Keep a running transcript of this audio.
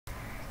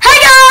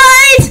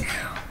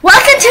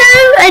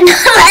to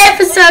another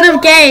episode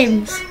of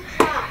games.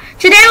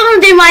 Today we're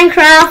going to do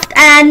Minecraft,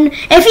 and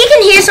if you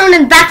can hear someone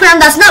in the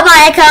background, that's not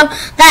my echo,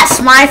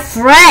 that's my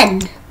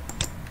friend.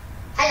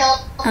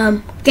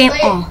 Hello. Game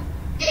on.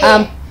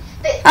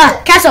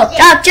 Castle.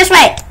 Just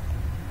wait.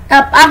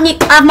 I've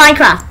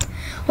Minecraft.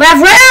 We have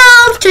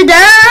realms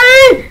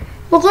today.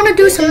 We're going to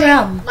do some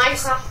realms.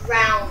 Minecraft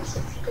rounds.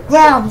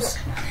 Realms.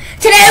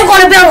 Today we're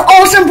going to build an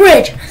awesome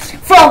bridge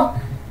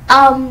from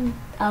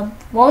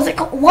what was it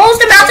called? What was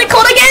the mountain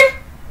called again?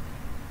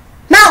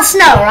 Mount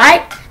Snow,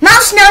 right?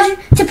 Mount Snow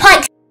to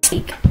Pikes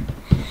Peak.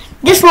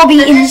 This will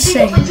be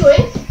insane.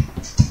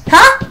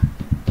 Huh?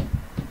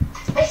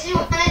 I see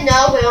what I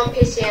know. We're on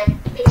PC.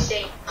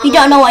 You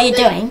don't know what you're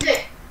doing.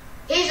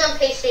 He's on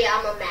PC.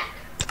 I'm on Mac.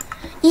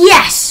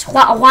 Yes.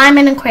 Why I'm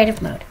in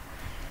creative mode.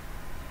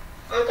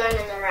 I'm going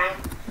in the round.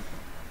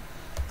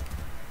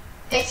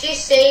 If you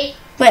see.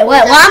 Wait. Why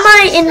am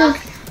I in?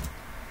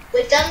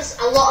 We've done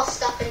a lot of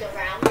stuff in the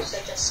round, so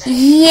just say.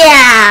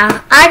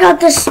 Yeah, I got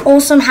this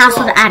awesome house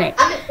with an attic.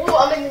 I'm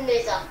in the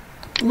nether.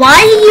 Why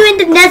are you in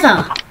the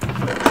nether?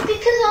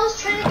 Because I was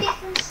trying to get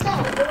some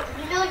stuff.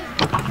 You know,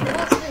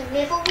 what's the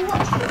nether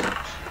watch?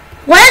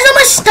 Where's all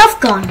my stuff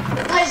gone?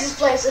 Blaze.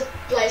 Where's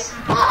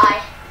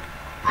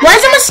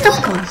all my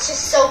stuff gone? It's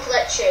just so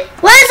glitchy.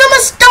 Where's all my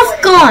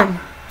stuff gone?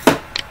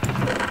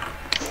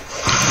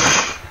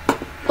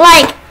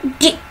 Like,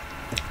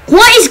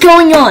 what is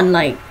going on?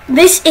 Like,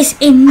 this is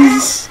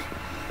insane.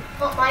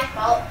 Not my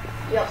fault.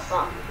 Your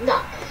fault.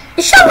 No.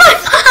 It's not my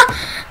fault.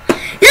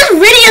 This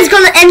video is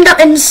gonna end up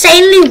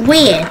insanely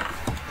weird.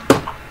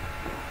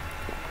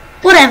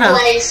 Whatever.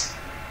 Blaze.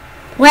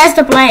 Where's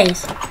the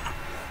blaze?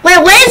 Wait,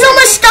 where's all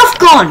my stuff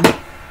gone?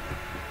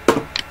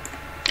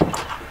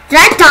 Did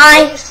I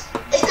die?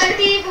 It's gonna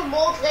be even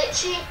more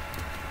glitchy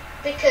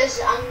because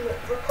I'm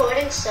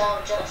recording, so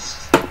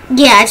just.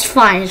 Yeah, it's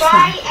fine. It's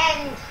try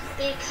fine. and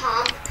be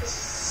calm because it's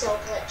so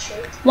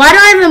glitchy. Why do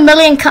I have a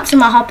million cups in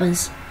my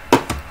hoppers?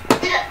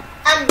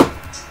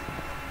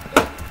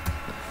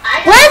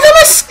 Where's all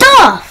my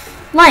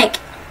stuff? Like.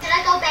 Can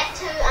I go back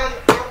to our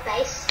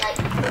base, like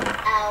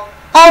our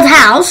old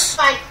house?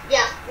 Fine.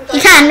 Yeah.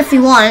 You can if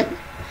you want.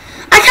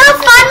 I can't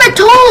find my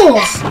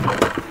tools.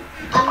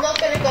 I'm not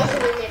gonna go to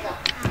the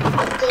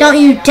nether. Don't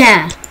you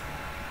dare.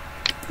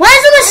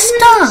 Where's all my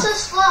stuff? So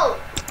slow.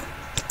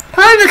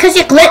 Probably because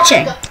you're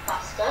glitching.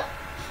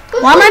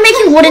 Why am I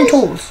making wooden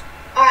tools?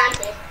 Alright, I'm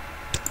dead.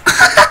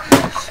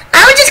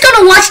 I'm just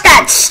gonna watch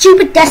that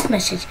stupid death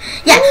message.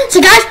 Yeah,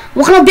 so guys,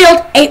 we're gonna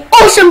build an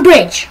awesome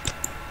bridge.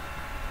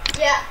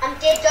 Yeah, I'm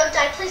dead. Don't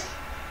die, please.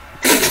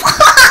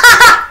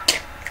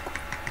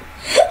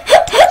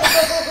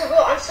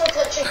 Go. I'm so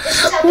glitching.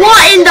 This is how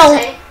what in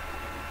the...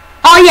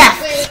 Oh yeah,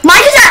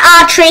 mine is at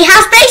our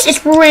treehouse base.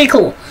 It's really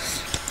cool.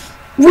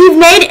 We've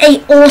made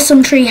an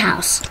awesome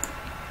treehouse.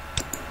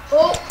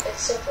 Oh,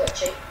 it's so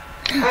glitchy.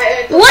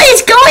 Right, what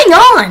is going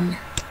on?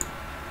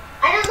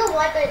 I don't know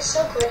why, but it's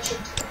so glitchy.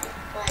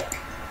 Like,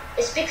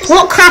 it's because.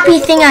 What crappy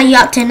thing are you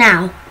up to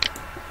now?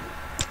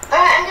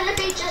 Alright, I'm gonna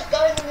be just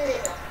going in the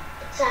nether.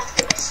 So I have to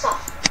get my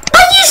stuff.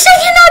 Are you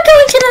saying you're not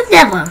going to the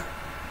nether?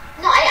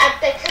 No,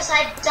 because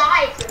I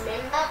died.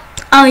 Remember?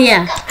 Oh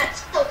yeah.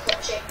 That's so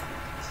glitchy.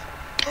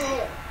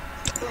 Alright,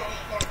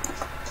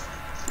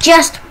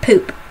 just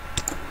poop.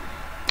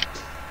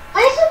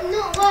 Why is it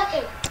not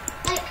working?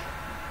 Like,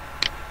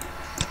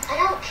 I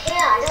don't care.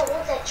 I don't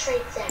want that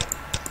trade thing.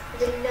 I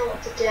didn't know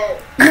what to do.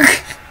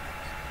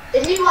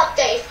 The new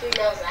update, if you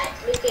know that,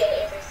 look at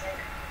everything.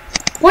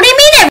 What do you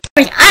mean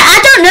everything? I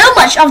don't know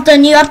much of the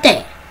new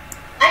update.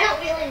 I don't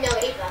really know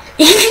either.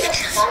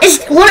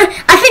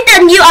 I think the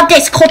new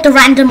update's called the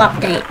random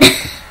update.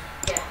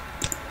 Yeah.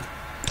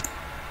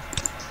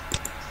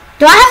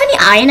 Do I have any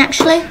iron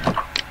actually?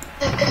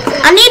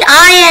 I need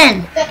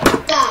iron.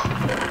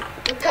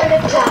 I'm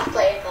gonna die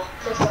later.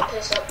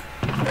 Please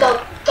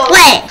don't. Go.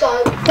 Wait.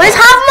 Go. Where's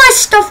half of my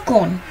stuff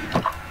gone?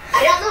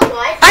 I don't know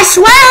why. I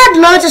swear I had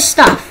loads of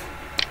stuff.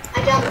 I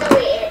don't know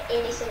where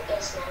anything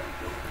is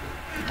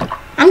now.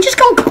 I'm just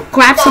gonna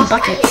grab some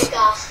buckets. I hear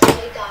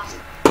gas.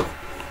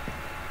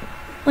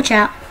 Watch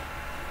out.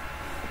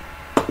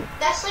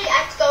 That's like I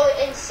have to go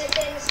in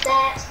settings,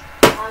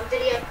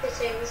 video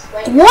settings.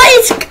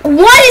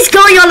 What is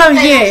going on over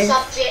here?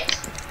 Subject,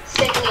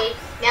 thingy.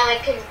 Now I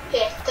can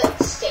get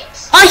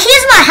footsteps. Oh,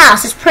 here's my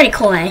house. It's pretty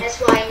cool, eh? That's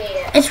why I need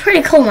it. It's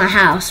pretty cool, my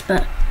house,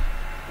 but...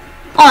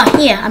 Oh,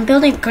 here. I'm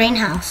building a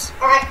greenhouse.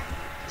 Alright.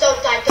 Don't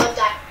die.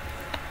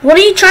 What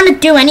are you trying to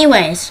do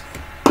anyways?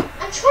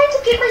 I'm trying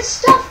to get my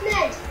stuff,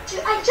 man.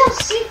 I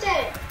just said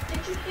that.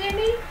 Did you hear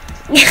me?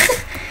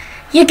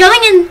 You're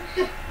going in...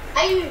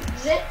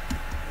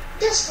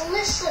 Just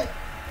listen.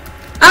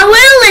 I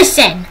will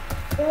listen.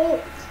 Oh,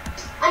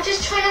 I'm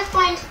just trying to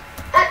find...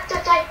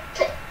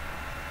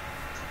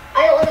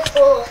 I don't want to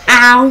fall off.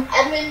 Ow.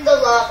 I'm in the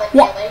lava,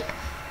 what? Nearly.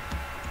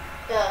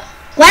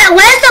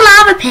 Where's the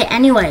lava pit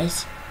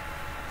anyways?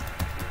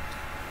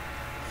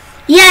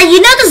 Yeah,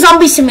 you know the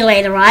zombie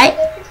simulator, right?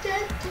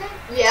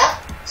 Yeah,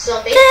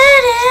 zombie. If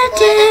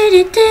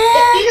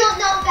you don't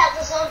know about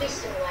the zombie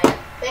simulator,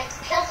 we have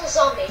to kill the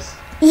zombies.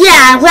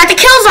 Yeah, we have to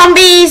kill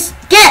zombies,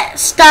 get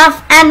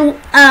stuff, and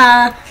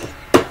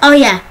oh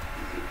yeah.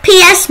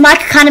 P.S.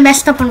 Mike kind of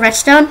messed up on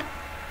Redstone.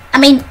 I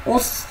mean,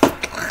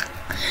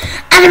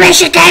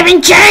 Animation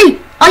Gaming G.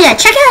 Oh yeah,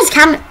 check out his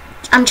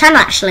channel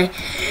actually.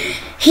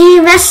 He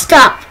messed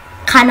up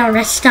kind of on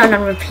Redstone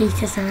on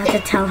repeaters, and I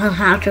had to tell him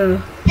how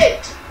to.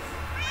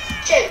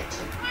 Shoot.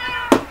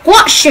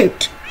 What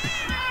shoot?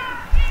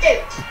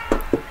 Shoot.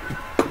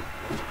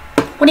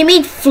 What do you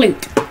mean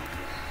flute?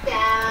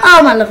 Yeah.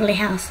 Oh, my lovely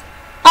house.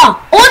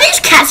 Oh, all these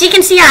cats you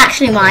can see are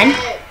actually mine.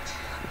 Shoot.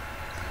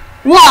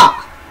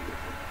 What?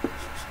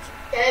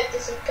 Shoot,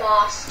 there's a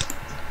ghost.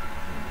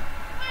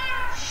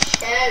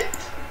 Shoot.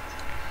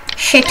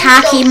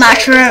 Shiitake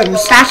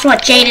mushrooms. That's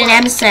what Jaden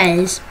M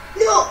says.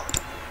 No.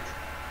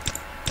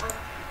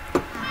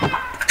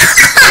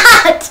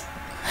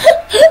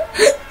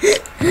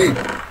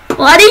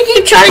 Why do you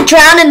keep trying to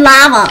drown in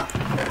lava?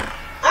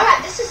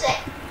 Alright, this is it.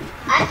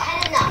 I've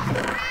had enough.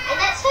 And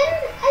that's him.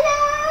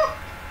 Hello.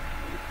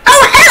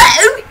 Oh,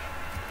 hello!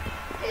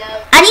 Hello.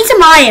 I need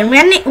some iron.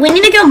 We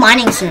need to go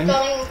mining I'm soon.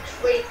 going to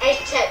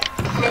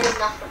had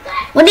enough of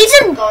that. We need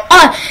some.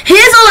 Oh,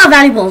 here's all our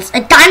valuables.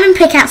 A diamond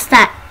pickaxe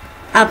that.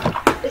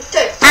 It's so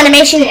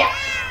Animation. Yeah.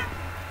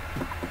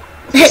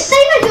 Just say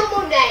my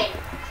normal name.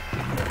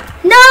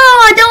 No,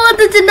 I don't want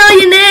them to know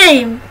your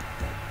name.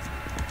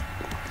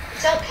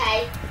 It's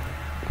okay.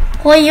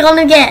 Well, you're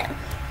gonna get.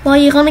 Well,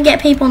 you're gonna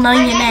get people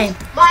knowing your name.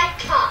 My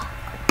cup.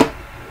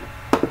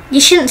 You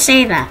shouldn't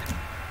say that.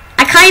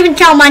 I can't even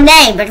tell my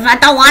name because I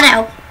don't want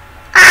to.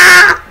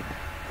 Ah!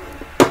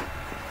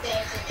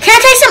 Can I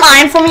take some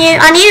iron from you?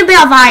 I need a bit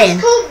of iron.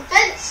 It's called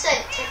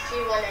Vincent, if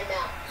you want to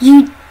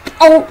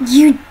know.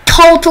 You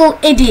total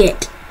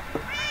idiot.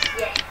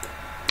 Yeah.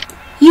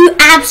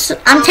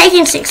 I'm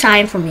taking 6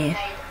 iron from you.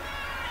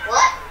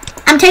 What?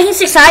 I'm taking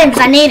 6 iron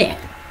because I need it.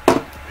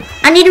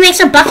 I need to make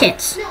some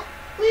buckets. No,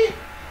 wait.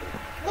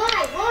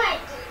 Why? Why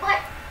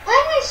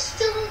am I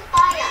still on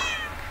fire?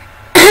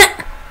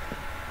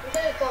 I'm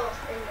gonna go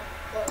in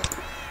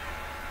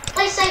the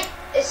place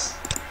it's.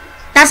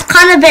 That's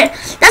kind of a bit.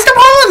 That's the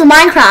problem with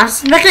Minecraft.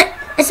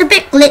 It's a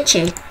bit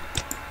glitchy.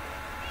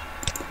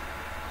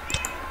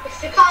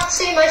 If you can't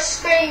see my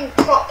screen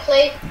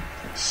properly,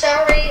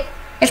 sorry.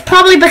 It's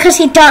probably because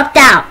he ducked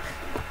out.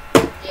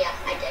 Yeah,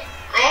 I did.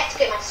 I have to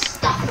get my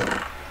stuff.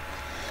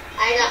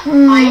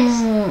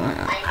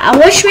 I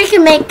wish we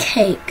could make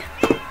cake.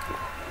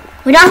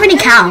 We don't have any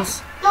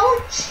cows.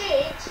 Don't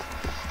cheat.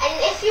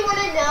 And if you want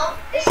to know,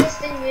 this is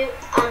the new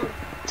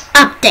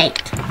Update.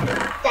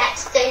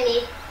 that's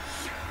thingy.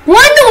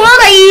 What in the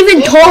world are you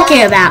even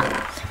talking about?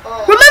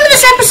 Remember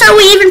this episode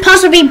we even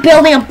possibly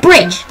building a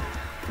bridge?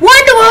 What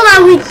in the world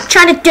are we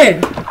trying to do?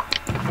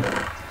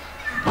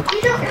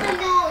 You don't really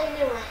know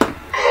anyway.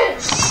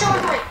 So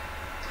annoying.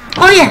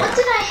 Oh yeah. What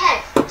did I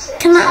have?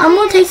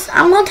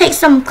 I'm gonna take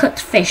some cooked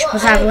fish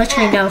because I have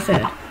literally no food.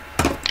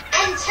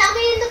 And tell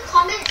me in the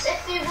comments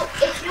if you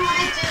want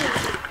to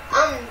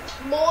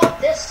do more of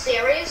this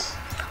series.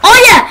 Oh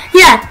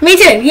yeah, me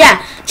too.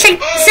 Yeah, say in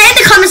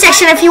the comment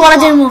section if you want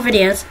to do more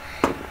videos.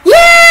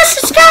 Yeah,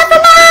 subscribe for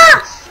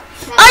more.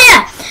 Oh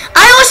yeah,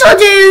 I also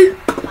do.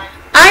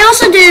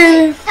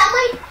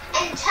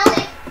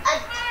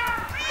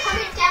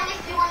 Comment down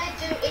if you want to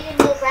do any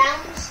more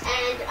rounds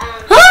and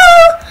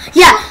Oh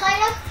yeah.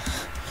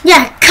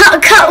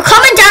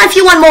 Comment down if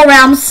you want more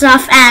round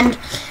stuff, and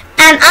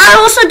I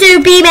also do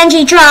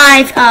BeamNG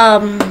Drive,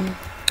 and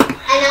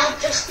I'll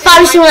just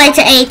Farming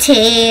Simulator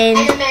 18.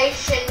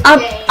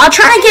 I'll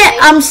try to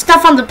get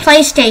stuff on the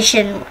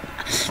PlayStation.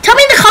 Tell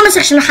me in the comment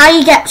section how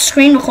you get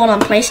screen record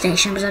on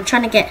PlayStation, because I'm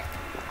trying to get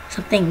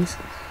some things.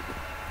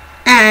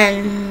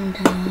 And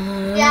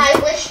yeah, I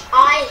wish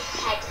I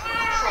had a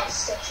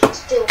PlayStation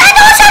to do. And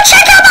also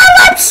check out my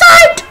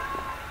website.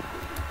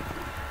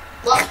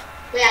 What?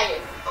 Where are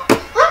you?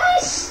 Why am I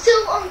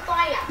still on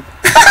fire?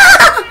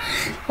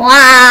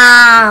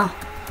 Wow.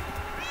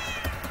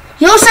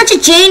 You're such a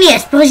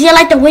genius because you're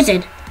like the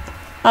wizard.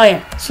 Oh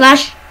yeah.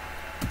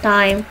 /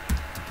 time.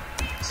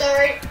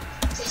 Sorry.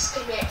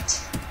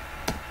 Disconnect.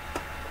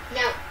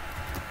 No.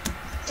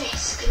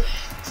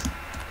 Disconnect.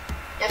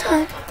 No,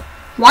 go.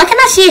 Why can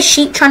I see a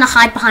sheep trying to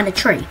hide behind a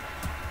tree?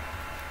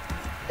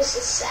 This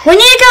is sad. We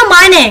need to go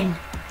mining.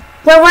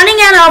 We're running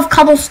out of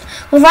cobblestone.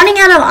 We're running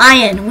out of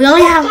iron. We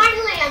only have.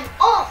 Finally, I'm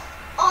off.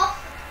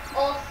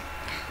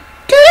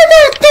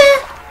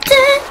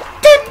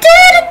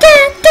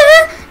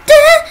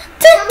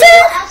 Tell me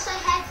what else I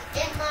have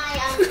in my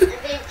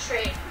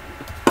inventory.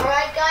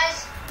 Alright,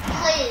 guys,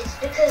 please,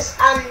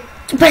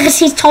 because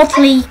he's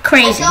totally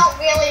crazy. I don't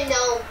really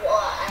know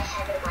what I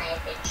have in my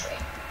inventory.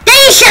 Then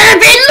you should have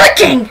been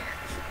looking.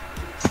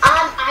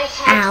 I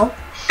have.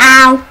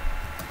 Ow.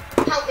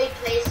 Help me,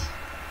 please.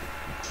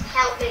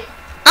 Help me.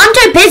 I'm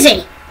too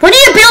busy. We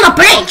need to build a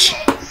bridge.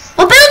 Okay.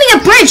 We're building a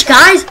bridge,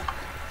 guys.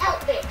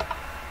 Help me.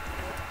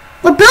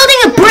 We're building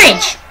a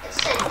bridge.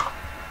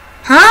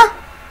 Huh?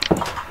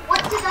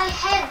 What did I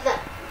have?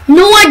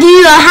 No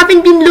idea. I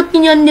haven't been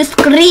looking on the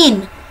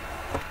screen.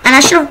 And I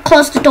should have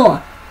closed the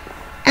door.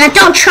 And I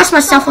don't trust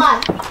myself.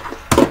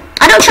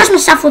 I don't trust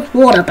myself with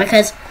water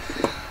because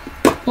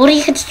water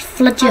you could just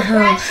flood your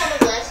home.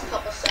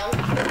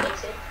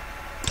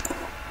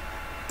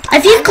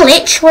 If you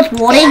glitch with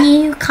water,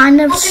 you kind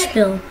of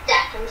spill.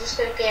 I'm just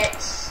gonna get.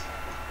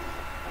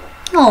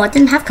 Oh, I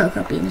didn't have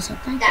cocoa beans or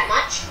something. That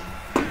much.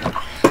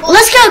 Well,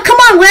 let's go. Come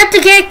on, we have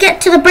to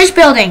get to the bridge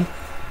building.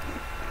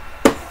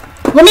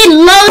 We need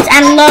loads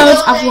and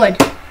loads of wood.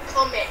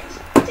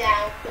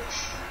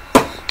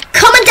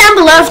 Comment down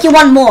below if you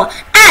want more.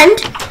 And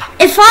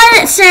if I,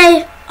 let's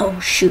say, oh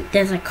shoot,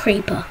 there's a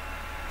creeper.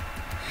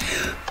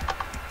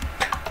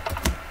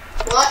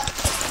 What?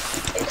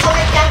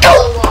 Comment down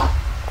below what?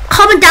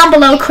 Comment down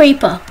below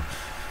creeper.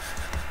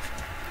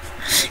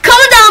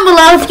 Comment down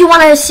below if you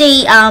want to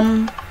see,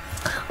 oh,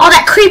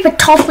 that creeper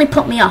totally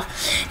put me off.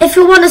 If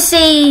you want to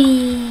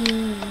see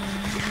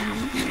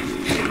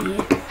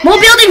more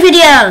building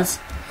videos.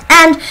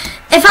 And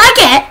if I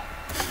get,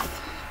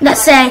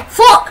 let's say,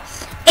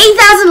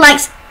 8,000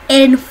 likes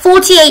in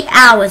 48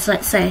 hours,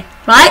 let's say,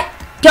 right?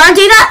 Do you want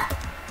to do that?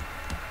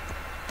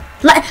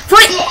 Like,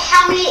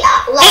 how many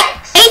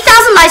likes?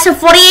 8,000 likes in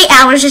 48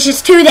 hours, which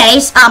is 2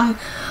 days. I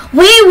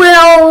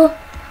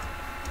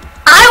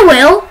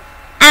will,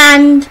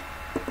 and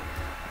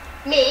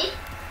me.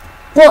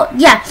 Well,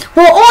 yeah,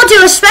 we'll all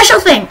do a special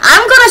thing.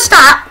 I'm gonna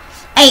start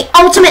a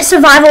ultimate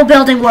survival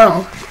building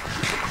world.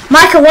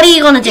 Micah, what are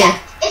you gonna do? Yeah,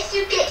 if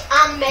you get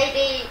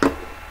maybe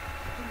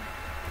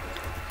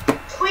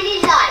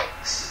 20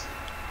 likes.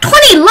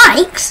 20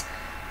 likes?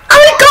 I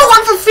would go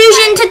on for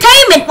Fusion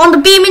Entertainment on the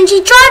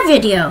BeamNG Drive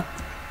video.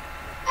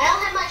 I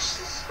don't have much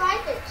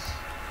subscribers.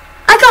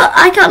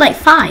 I got like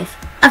 5.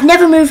 I've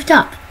never moved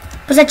up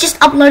because I just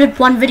uploaded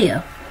 1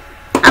 video.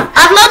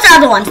 I've loads of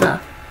other ones though.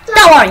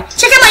 Don't worry.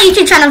 Check out my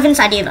YouTube channel, Vince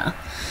Idea.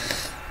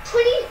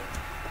 20.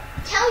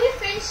 Tell your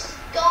friends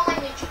to go on my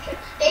YouTube channel.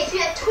 If you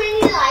have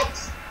 20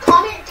 likes,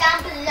 comment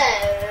down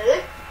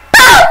below.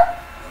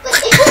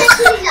 Like, if we have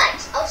 20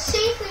 likes, I'll see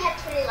if we have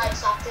 20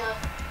 likes after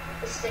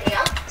this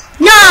video.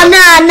 No.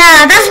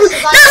 That's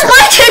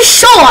way too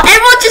short.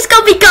 Everyone's just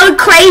gonna be going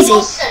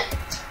crazy.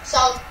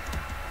 So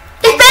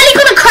it's barely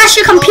gonna crash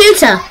your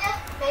computer.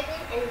 Maybe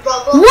and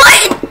Roblox.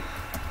 What?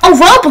 Oh,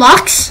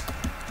 Roblox?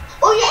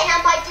 Oh yeah, and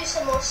I might do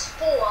some more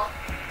Spore.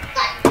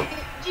 Like,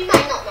 you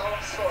might not know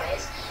what Spore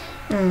is.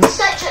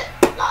 Search it.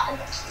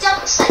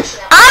 Don't search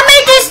it.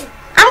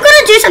 I'm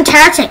gonna do some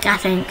Terratech, I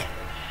think.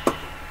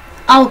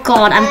 Oh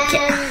god,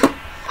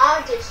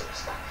 I'll do some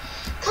stuff.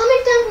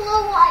 Comment down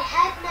below what I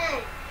had,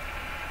 man.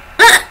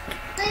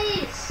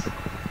 Please.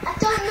 I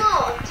don't know.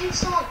 I'll do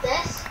some of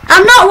this.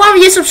 I'm not one of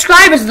your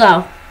subscribers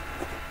though.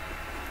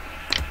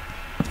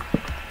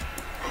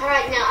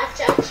 Alright, now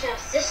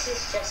this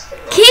is just the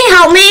Can you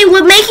help me?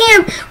 We're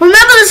making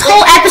remember this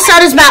whole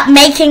episode is about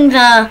making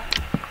the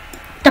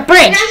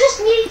bridge. And I just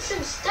need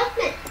some stuff,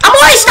 man. I'm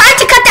already starting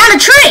to cut down a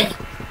tree.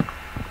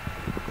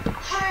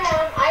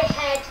 I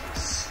had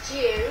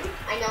stew.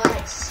 I know I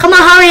had stew. Come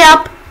on, hurry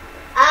up.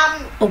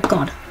 Oh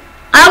god.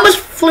 I almost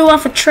flew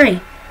off a tree.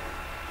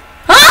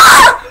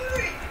 Ah!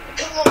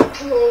 Come on.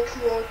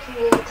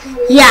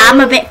 Yeah, I'm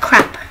a bit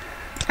crap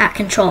at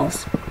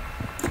controls.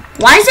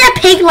 Why is there a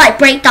pig like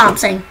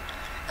breakdancing?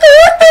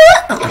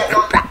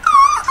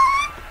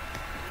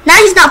 Now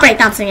he's not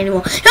breakdancing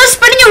anymore. He was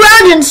spinning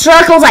around in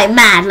circles like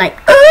mad, like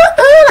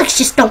he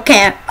just don't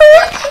care.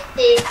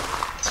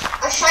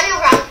 I'll show you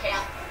around here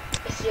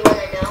if you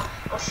wanna know.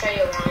 I'll show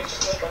you around.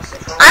 Just make us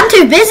a I'm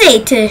too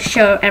busy to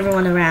show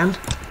everyone around.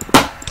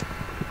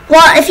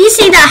 Well, if you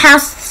see that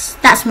house,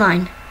 that's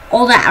mine.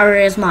 All that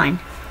area is mine.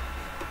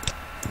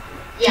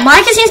 Yeah.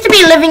 Micah seems to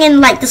be living in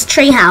like this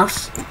tree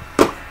house.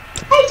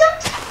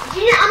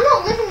 Hey, I'm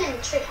not living in the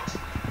treehouse.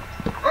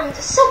 I'm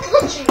so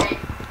glitchy, man.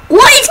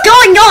 What is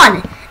going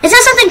on? Is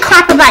there something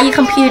crap about your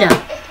computer?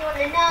 If you want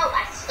to know,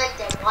 I slipped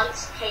it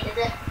once, hated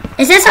it.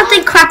 Is there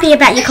something crappy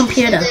about your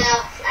computer?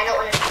 I don't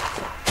want to.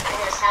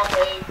 That's how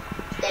they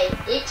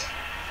eat.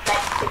 But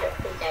we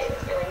don't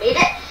really need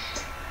it.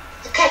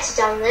 The cats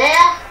are down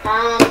there.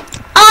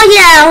 Oh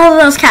yeah, all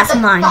those cats are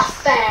mine.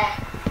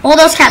 Buffet. All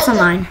those cats are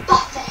mine.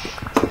 Buffet.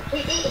 We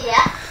eat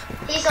here.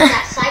 He's on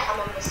that side. I'm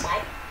on this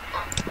side.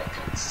 Oh,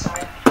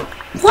 sorry.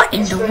 What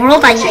in the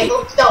world are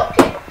you?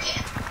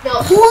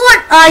 No.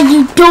 What are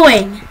you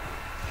doing?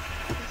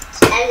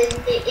 And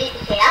then they eat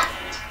here.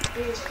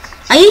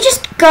 Are you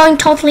just going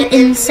totally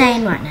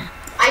insane right now?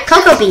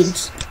 Cocoa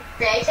beans.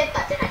 Created,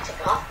 but then I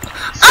took off.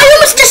 I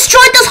almost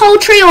destroyed this whole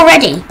tree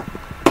already.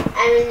 And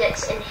then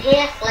it's in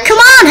here. Come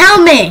on,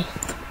 help me.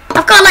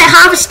 I've got like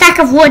half a stack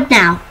of wood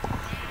now.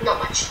 Not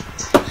much.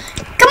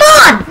 Come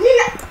on.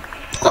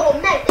 Oh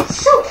man, it's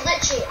so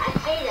glitchy. I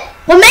hate it.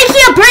 We're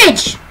making a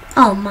bridge.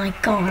 Oh my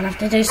god, I have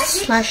to do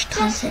slash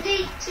type it.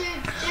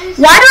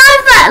 Why do I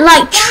have that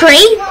like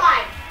tree?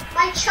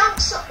 My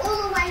chunks are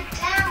all the way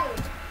down.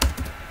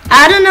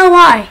 I don't know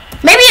why.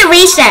 Maybe a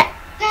reset.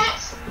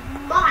 That's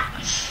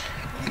much.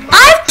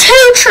 I have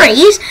 2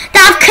 trees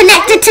that I've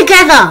connected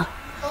together.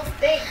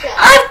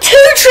 I have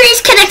 2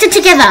 trees connected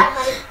together.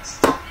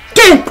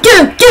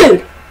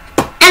 Dude.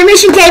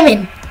 Animation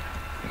Gaming.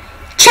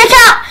 Check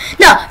out.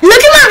 No,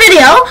 look at my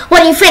video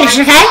when you you finish,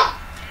 okay?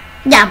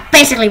 Yeah,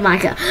 basically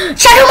Minecraft.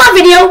 Check out my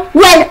video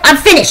when I'm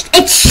finished.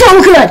 It's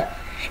so good.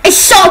 It's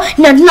so,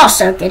 no, not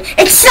so good.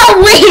 It's so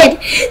weird.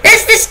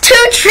 There's 2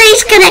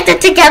 trees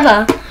connected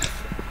together.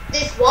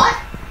 This what?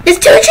 There's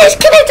 2 trees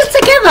connected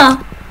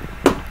together.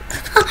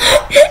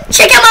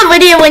 Check out my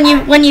video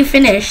when you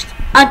finished.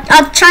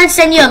 I'll try and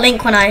send you a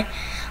link when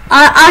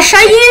I'll show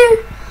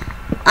you.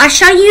 I'll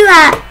show you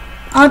at.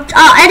 I'll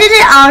edit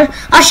it.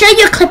 I'll show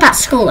you a clip at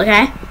school.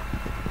 Okay.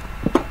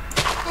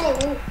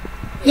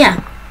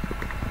 Yeah.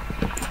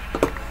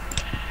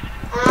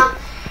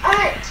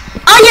 Alright.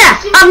 Oh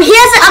yeah.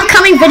 Here's an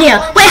upcoming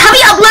video. Wait, have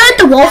you uploaded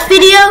the wolf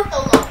video?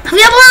 Have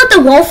you uploaded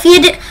the wolf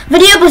video?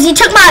 Because you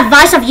took my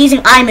advice of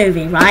using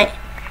iMovie, right?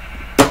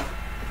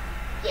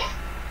 Yeah.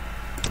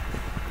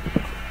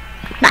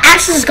 My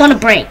axe is gonna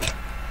break.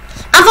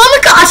 I've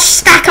only got a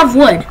stack of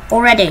wood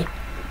already.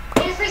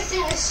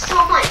 Everything is so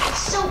much. It's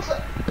so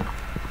good.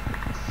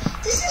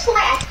 This is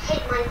why I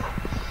hate Minecraft.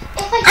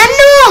 If I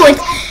know it.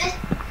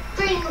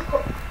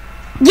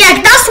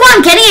 Yeah, that's why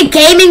I'm getting a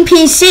gaming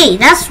PC.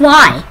 That's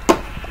why.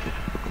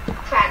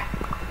 Crap.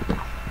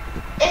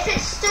 If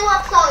it's still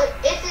uploaded,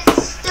 if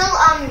it's still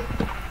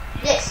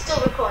yeah, it's still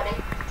recording.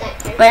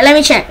 Thank you. Wait, let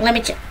me check. Let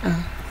me check.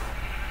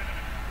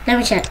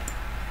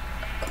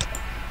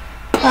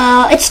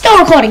 It's still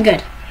recording.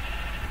 Good.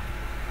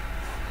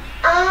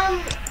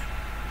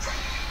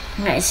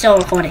 Okay, it's still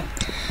recording.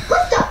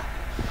 What the?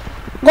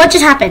 What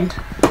just happened?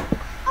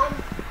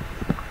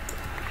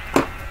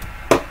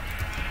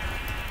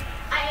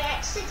 I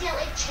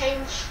accidentally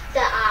changed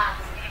the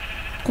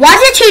Why are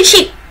there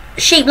 2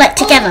 sheep like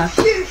together?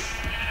 Oh,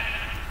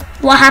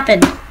 What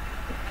happened?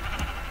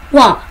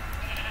 What?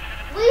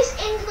 where's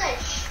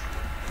English?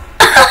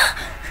 I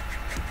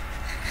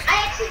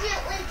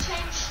accidentally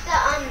changed the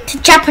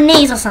To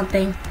Japanese or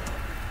something?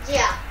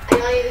 Yeah, I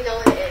don't even know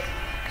what it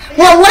is.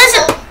 Well, what is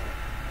it?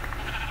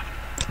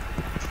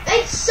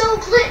 It's so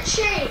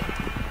glitchy.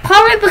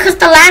 Probably because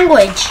the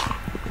language.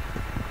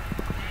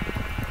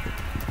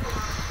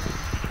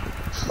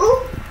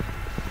 Ooh.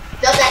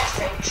 No, that's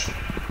French.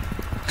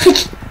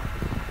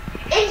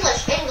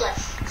 English.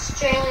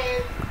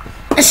 Australian.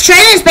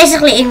 Australia is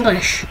basically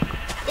English.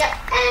 Yep,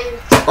 and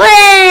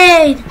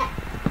Wait!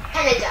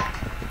 Canada.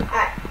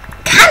 Alright.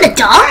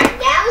 Canada? Alright,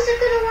 now is it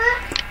gonna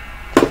work?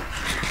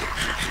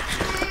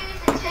 Please,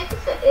 it's taking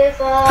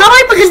forever.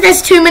 Probably because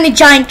there's too many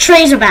giant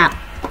trees about.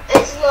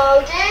 It's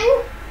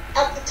loading.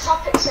 At the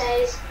top it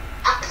says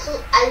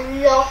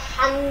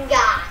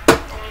Alohanga.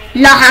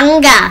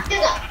 Lahanga.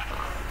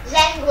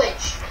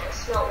 Language.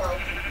 It's not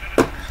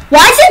loading.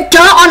 Why is there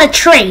dirt on a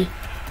tree?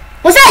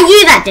 Was that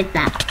you that did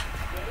that?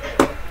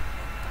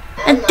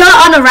 A dirt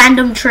on a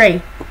random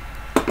tree.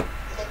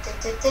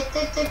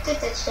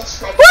 That's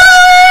just my.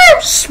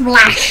 Woo!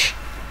 Splash.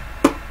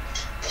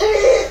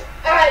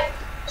 Alright,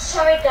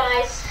 sorry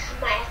guys.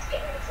 I might have to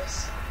get rid of this.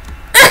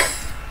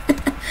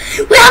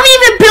 We haven't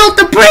even built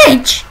the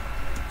bridge.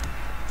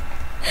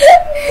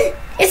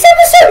 It's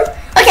episode.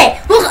 Okay,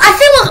 well, I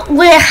think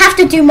we'll have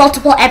to do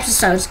multiple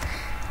episodes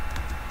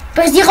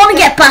because you're gonna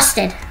get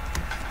busted,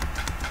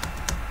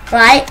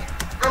 right?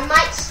 I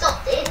might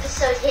stop the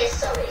episode here.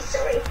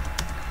 Sorry.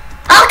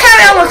 I'll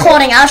carry on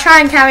recording. I'll try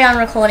and carry on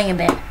recording a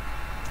bit.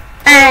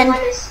 And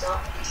When it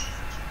stopped.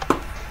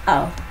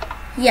 oh,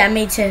 yeah,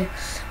 me too.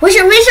 We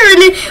should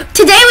really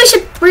today. We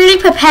should really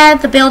prepare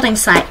the building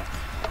site.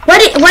 What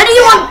do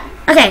you want?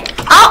 Okay,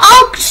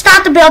 I'll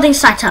start the building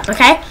site up.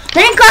 Okay,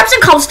 then grab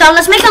some cobblestone.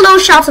 Let's make a little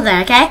shelter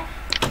there. Okay.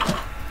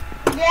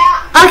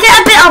 Yeah. I'll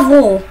get a bit of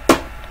wool,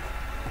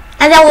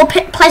 and then we'll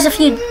place a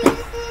few. Do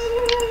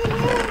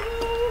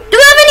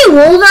we have any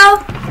wool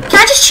though? Can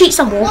I just cheat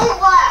some wool? Won't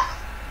work.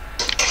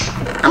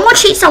 I'm gonna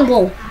cheat some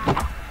wool.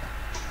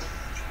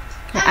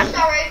 I'm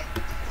sorry.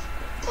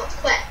 Not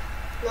quit.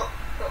 Not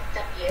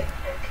W.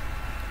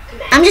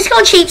 Command. I'm just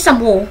gonna cheat some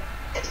wool.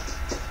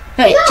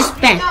 Wait, No,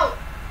 just Ben. No.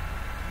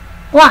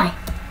 Why?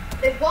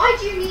 Then why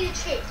do you need a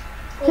cheat?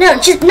 No,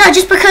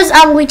 just because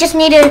we just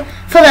need to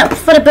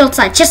for the build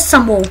site, just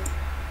some wool.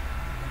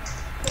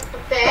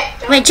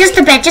 Wait, just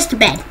a bed, just 2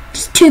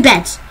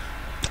 beds.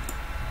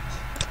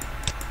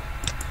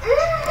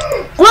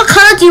 What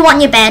color do you want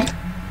in your bed?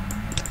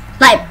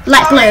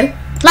 Light blue.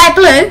 Light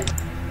blue.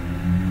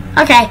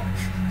 Okay.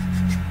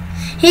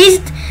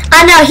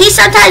 I know he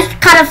sometimes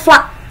kind of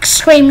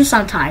screams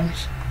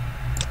sometimes.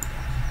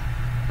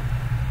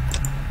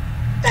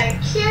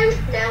 Thank you.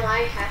 Now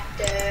I have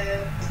to.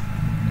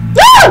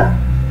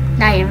 Woo!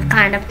 Now you're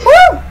kind of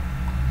woo.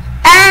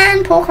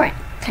 And poor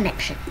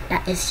connection.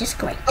 That is just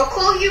great. I'll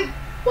call you.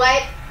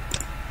 Wait.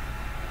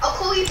 I'll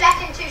call you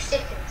back in 2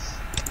 seconds.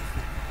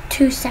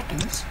 2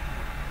 seconds.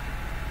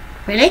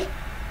 Really?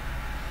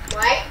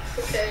 Wait,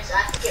 because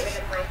I have to get rid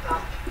of my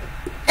car.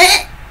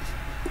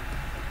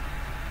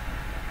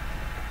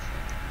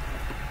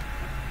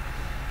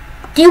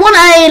 Do you want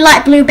a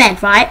light blue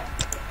bed, right?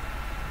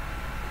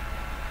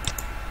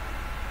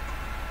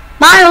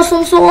 Buy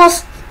some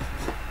sauce.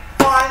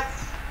 But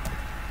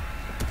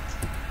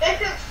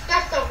if it's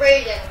just a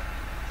reading,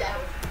 then.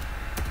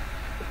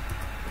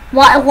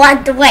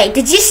 Wait,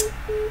 did you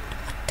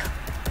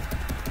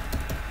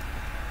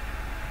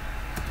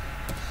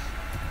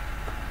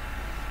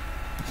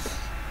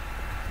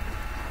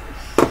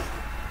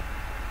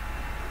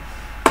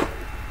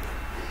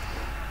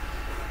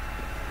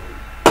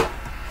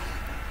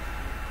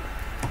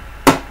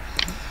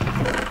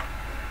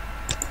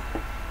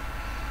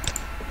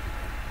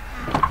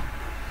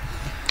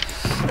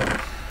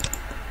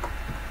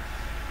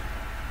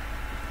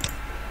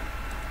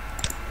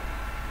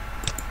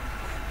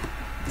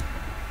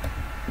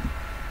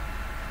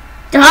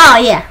Oh,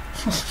 yeah.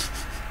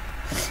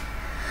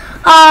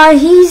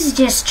 He's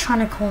just trying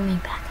to call me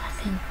back, I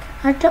think.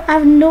 I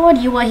have no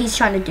idea what he's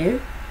trying to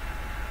do.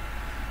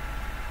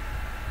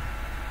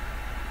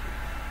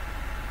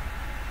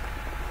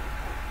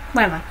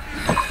 Whatever.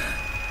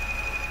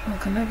 We're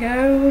gonna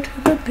go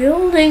to the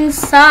building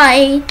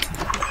site.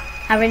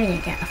 I really need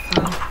to get a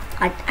farm.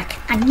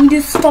 I need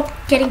to stop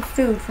getting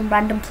food from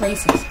random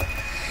places.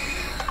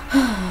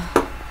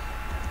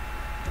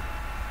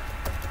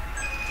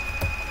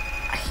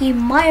 He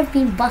might have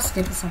been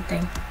busted or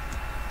something.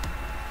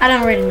 I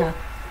don't really know.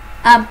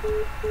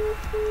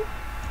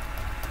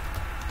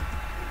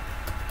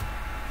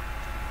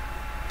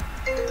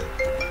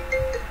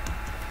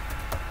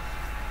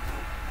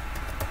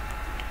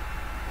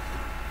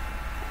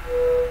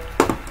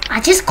 I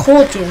just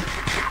called you.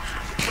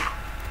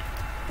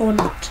 Or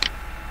not.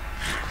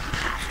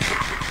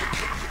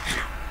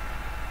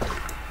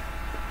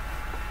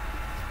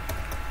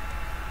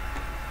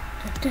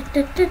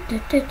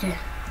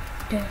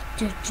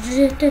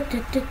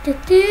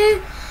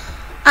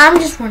 I'm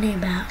just running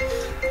about.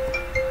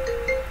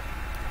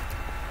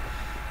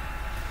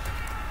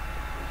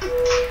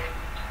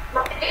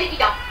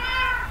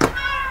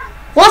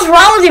 What's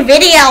wrong with your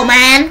video,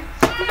 man?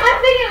 My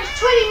video is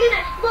 20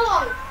 minutes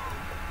long.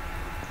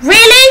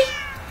 Really?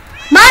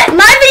 My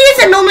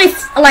videos are normally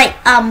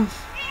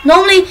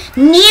normally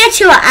near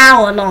to an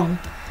hour long,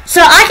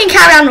 so I can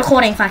carry on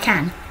recording if I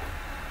can.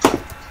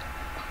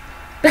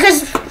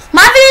 Because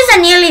my videos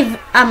are nearly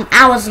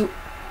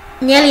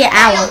nearly an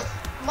hour.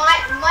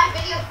 My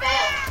video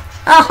failed.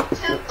 Oh.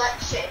 Too much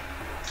shit.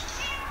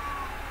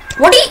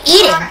 What are you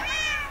eating? I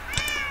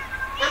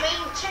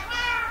mean, check.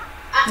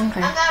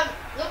 Okay. I'm gonna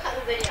look at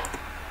the video.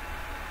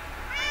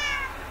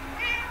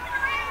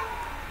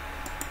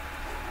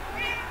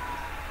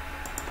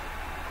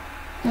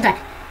 Okay.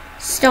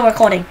 Still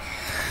recording.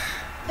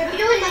 Can we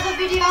do another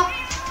video?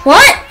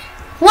 What?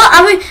 What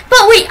are we?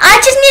 But wait, I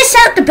just need to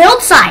set up the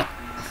build site.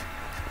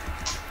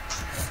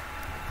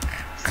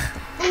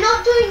 We're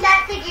not doing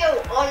that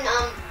video on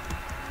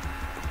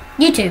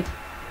YouTube.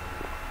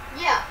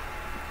 Yeah.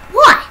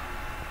 Why?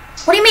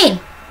 What do you mean?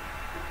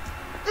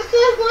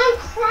 Because one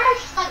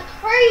crashed like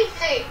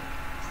crazy.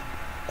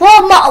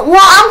 Well,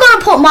 I'm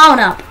gonna put mine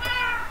up.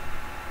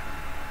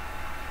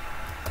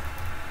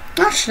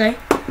 Actually,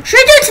 should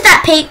I do it to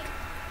that peak?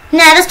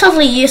 Nah, that's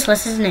totally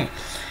useless, isn't it?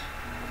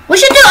 We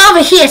should do it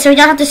over here so we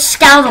don't have to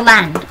scour the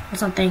land or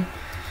something.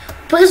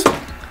 Because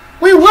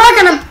we were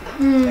gonna.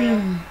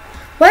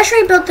 Where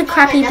should we build the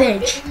crappy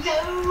bridge?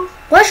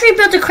 Where should we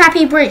build the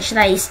crappy bridge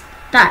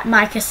that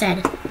Micah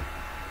said?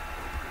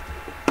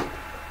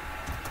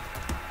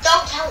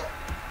 Don't tell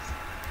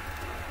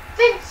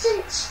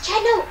Vincent's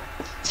channel.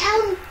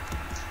 Tell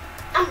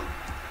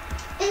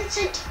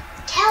Vincent.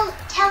 Tell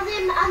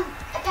them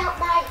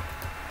about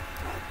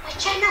my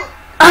channel.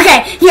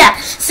 Okay, yeah.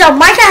 So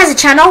Micah has a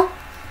channel.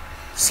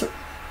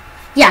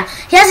 Yeah,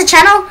 he has a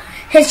channel.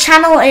 His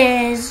channel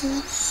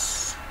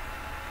is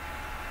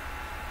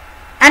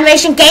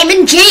Animation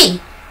Gaming G.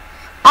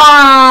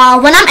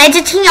 When I'm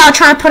editing, I'll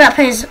try to put up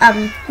his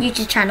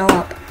YouTube channel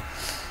up.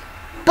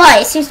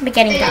 But it seems to be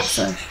getting dark.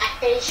 So. I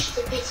finished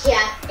the video.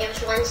 It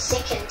was 1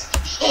 second.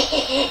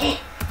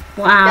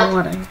 Wow,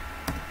 Nope. what a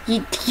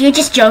you're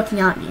just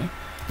joking, aren't you?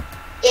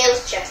 It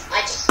was just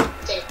I just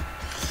did it.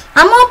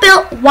 I'm all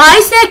built. Why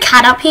is there a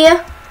cat up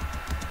here?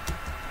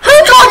 Who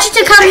told you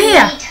to come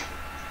here?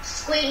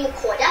 Screen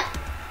recorder.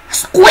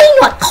 Screen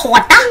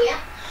recorder? Yeah.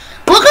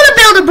 We're gonna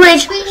build a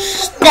bridge Screen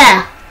recorder.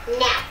 there.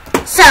 Now.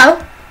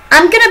 So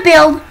I'm gonna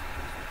build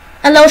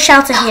a little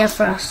shelter here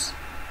for us.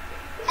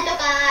 Hello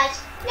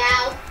guys.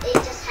 Now it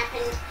just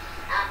happened.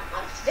 I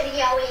was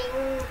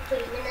videoing 3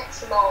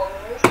 minutes long.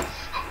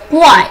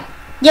 What?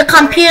 Your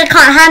computer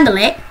can't handle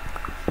it?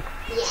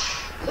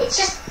 Yeah. It's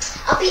just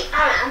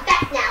I'm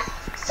back now.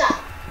 So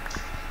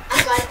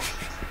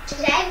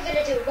today I'm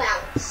gonna do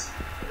Realms.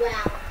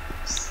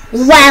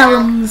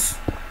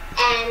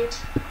 and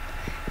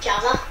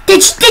Java.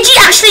 Did you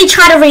actually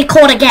try to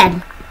record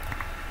again?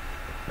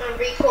 I'm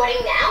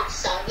recording now,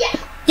 so yeah.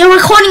 You're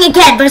recording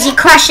again because you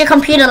crashed your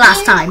computer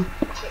last time.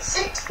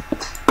 Vincent.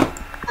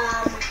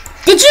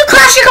 Did you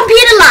crash your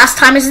computer last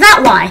time? Is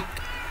that why?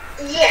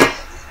 Yeah.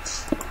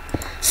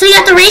 So you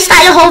have to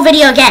restart your whole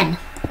video again.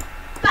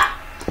 But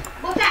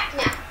we're back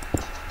now.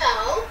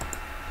 So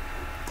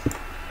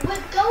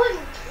we're going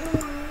to.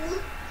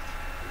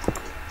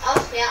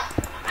 Oh yeah.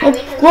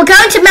 We're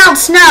going to Mount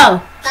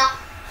Snow.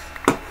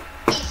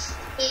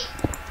 He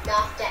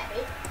laughed at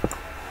me.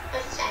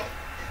 I'm sad.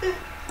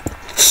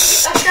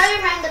 I'll show you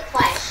around the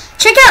place.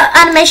 Check out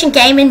Animation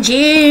Gaming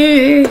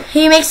G.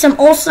 He makes some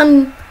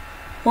awesome.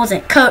 What was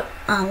it?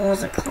 What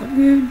was it called?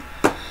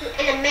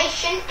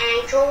 Animation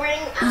and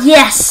drawing.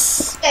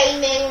 Yes.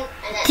 Gaming.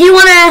 And Do you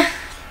want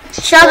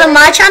to show them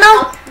my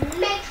channel?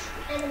 Make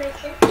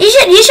animation.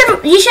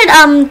 You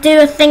should do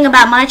a thing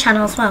about my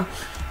channel as well.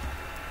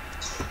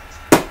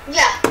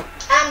 Yeah.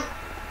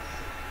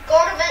 Go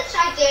to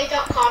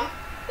VinceIdea.com.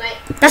 Wait.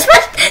 That's my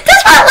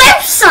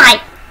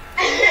website.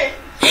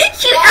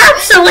 You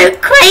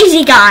absolute crazy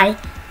PC guy.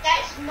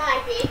 That's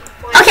my big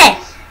one. Okay,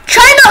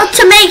 try not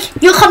to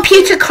make your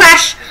computer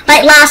crash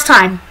like last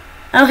time.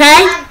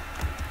 Okay?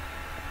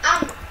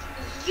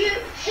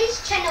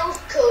 His channel's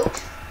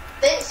called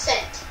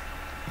Vincent.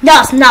 No,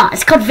 it's not.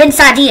 It's called Vince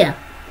Idea.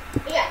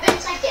 Yeah,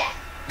 Vince Idea.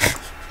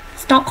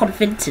 It's not called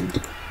Vincent.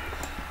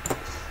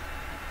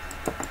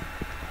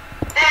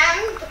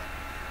 And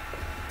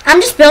I'm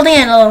just building a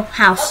little I'll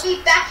house.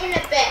 be back in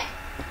a bit.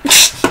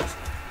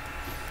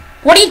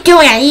 What are you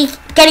doing? Are you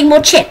getting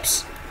more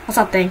chips or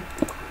something?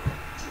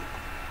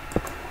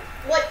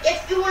 What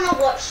if you want to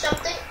watch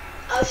something?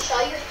 I'll show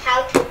you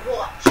how to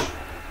watch.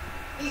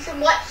 You can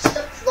watch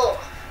the floor.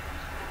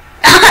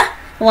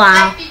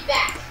 Wow. I'll be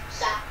back,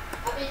 so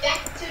I'll be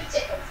back in 2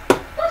 seconds.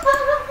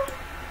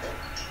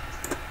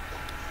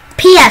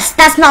 P.S.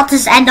 That's not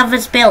the end of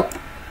his build.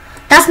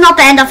 That's not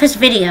the end of his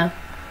video.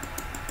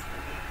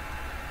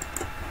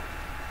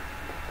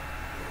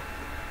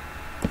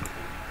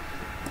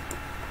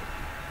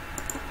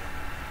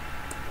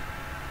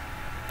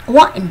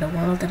 What in the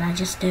world did I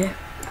just do?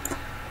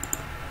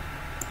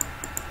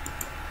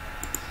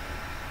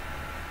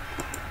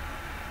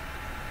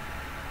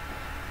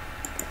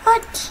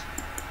 What?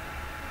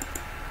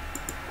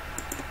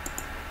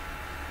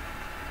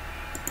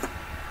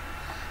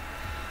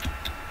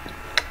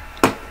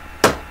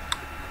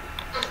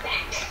 I'm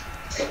back.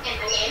 And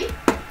my name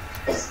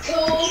is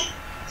Cool.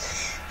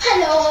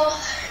 Hello.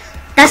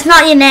 That's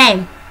not your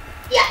name.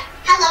 Yeah,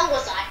 how long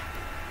was I?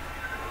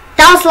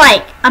 That was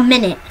like a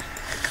minute.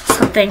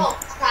 Something. Oh,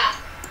 crap.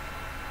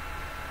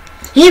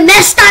 You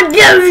messed up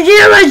your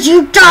viewers,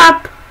 you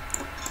top.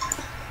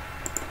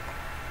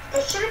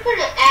 I should have put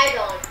an ad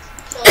on.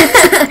 So,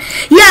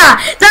 Yeah,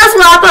 that's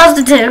what I'm supposed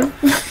to do.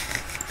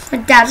 My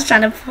dad's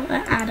trying to put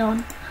an ad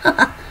on.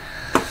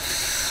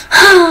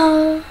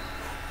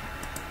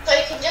 so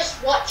you can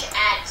just watch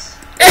ads.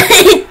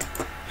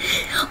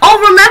 Oh,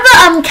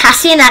 remember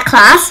Cassie in that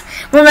class?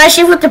 Remember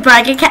she put the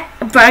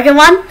burger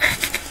one?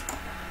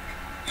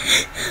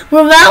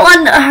 Remember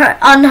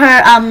on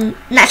her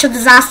natural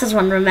disasters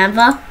one,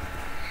 remember?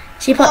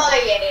 She put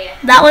Oh, yeah.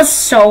 that was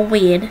so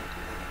weird.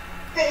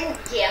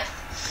 Yeah.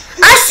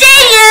 I see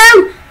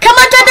you! Come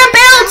on to the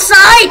build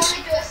site! Want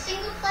to do a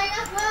single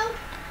player world?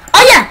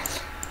 Oh yeah!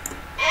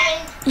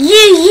 And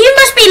You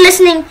must be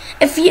listening.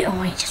 If you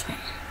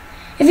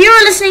If you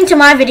were listening to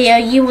my video,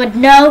 you would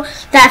know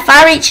that if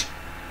I reach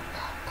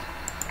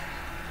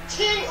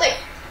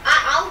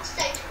I'll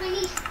say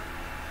 20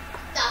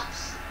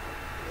 subs.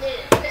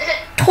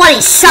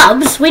 20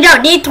 subs, we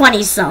don't need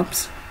 20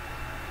 subs.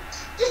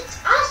 Just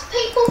ask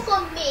people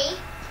for me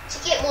to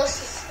get more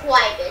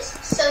subscribers,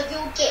 so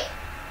you'll get.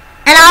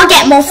 And I'll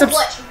get more to subs.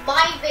 watch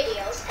my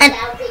videos, and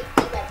I'll be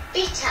even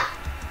better.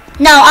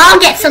 No, I'll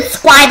get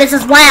subscribers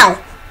as well.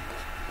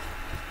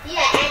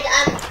 Yeah,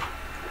 and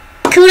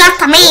Kudos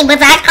to me,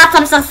 because I got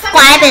some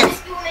subscribers.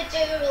 if you want to do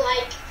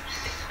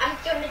I'm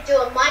going to do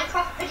a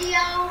Minecraft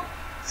video,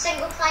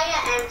 single player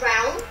and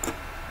round,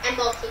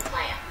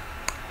 multiplayer.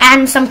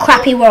 And some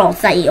crappy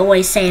worlds that you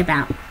always say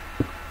about.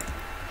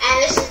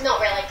 And this is not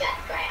really good,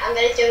 right? I'm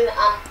gonna do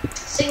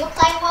single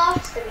player world.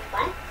 It's gonna be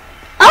fun.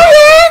 Oh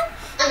yeah!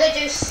 I'm gonna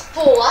do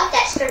Spore.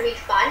 That's gonna be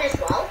fun as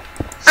well.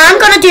 I'm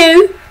gonna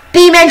do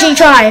BeamNG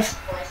Drive.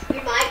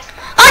 You might.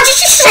 Oh, did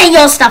you say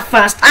your stuff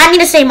first? I need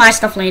to say my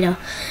stuff later.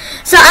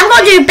 So I'm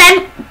gonna do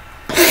Ben.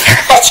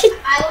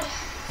 I would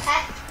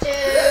have to.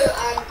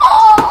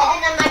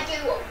 And then I might do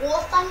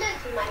War Thunder.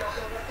 You might not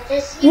know what that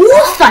is.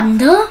 War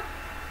Thunder?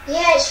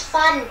 Yeah, it's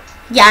fun.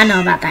 Yeah, I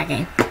know about that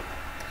game.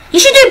 You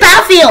should do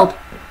Battlefield.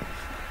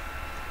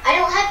 I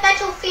don't have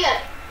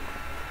Battlefield.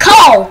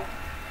 Cole.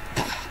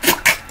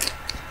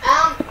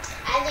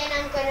 And then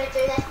I'm gonna do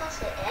that's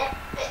mostly it.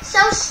 It's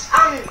so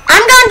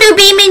I'm gonna do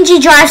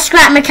BeamNG Drive,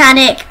 Scrap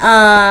Mechanic,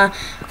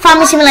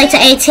 Farming Simulator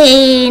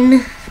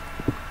 18.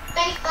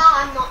 FIFA.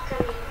 I'm not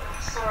gonna.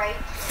 Sorry.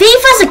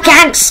 FIFA's a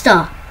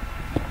gangster.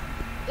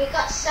 You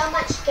got so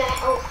much game.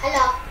 Oh,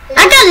 hello.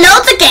 I got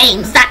loads of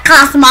games that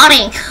cost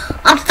money.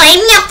 I'm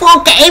saving up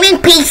for gaming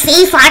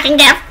PC so I can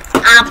get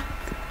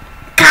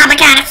Car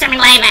Mechanic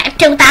Simulator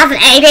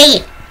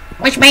 2018,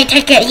 which may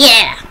take a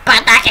year,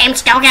 but that game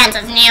still counts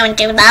as new in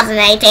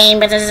 2018,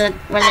 but this is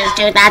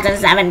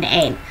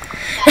 2017.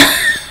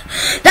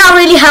 That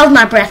really held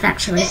my breath,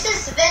 actually. This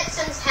is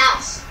Vincent's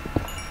house.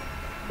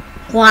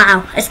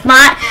 Wow, it's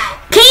my.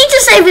 Can you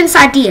just say Vince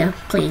Idea,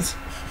 please?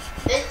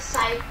 Vince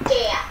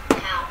Idea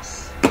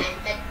house. And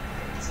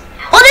Vincent's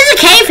house. Oh, there's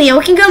a cave here.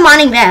 We can go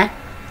mining there.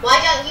 Why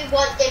don't you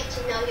want them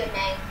to know your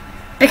name?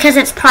 Because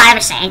it's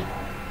privacy.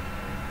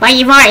 Well,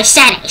 you've already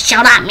said it, so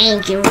that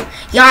means you're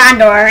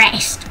under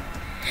arrest.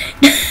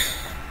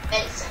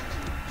 Vincent.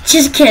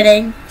 Just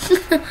kidding.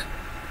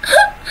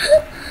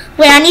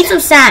 Wait, I need some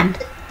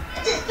sand.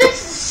 This is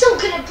so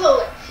gonna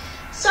pull it.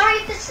 Sorry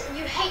if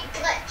you hate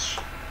glitch.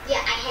 Yeah,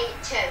 I hate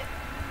it too.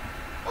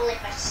 Only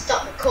if I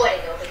stop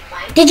recording, it'll be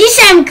fine. Did you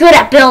say I'm good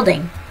at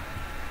building?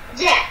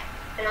 Yeah,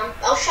 and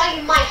I'll show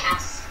you my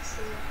house. It's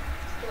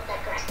not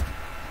that great.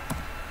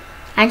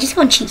 I'm just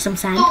gonna cheat some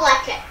sand. Don't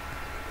like it.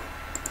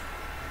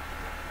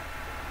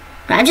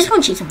 But I just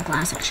want to cheat some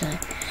glass actually.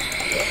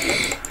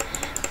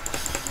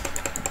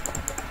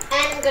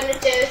 And I'm gonna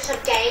do some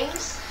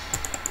games.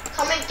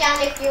 Comment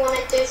down if you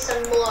want to do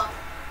some more.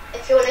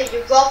 If you want to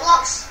do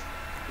Roblox.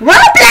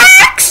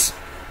 Roblox!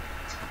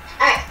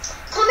 Alright,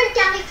 comment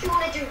down if you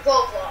want to do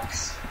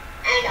Roblox.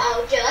 And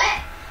I'll do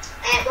it.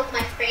 And with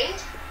my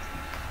friends.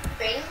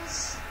 And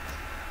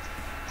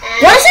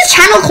What is this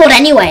channel called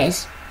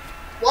anyways?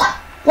 what?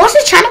 What's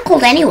this channel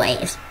called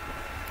anyways?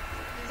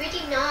 You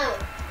really know.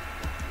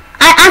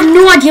 I have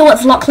no idea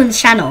what's Lachlan's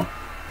channel.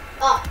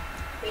 Oh,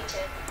 me too.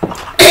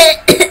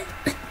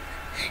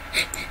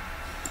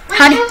 My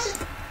How do- house is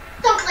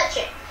so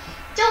glitchy.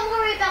 Don't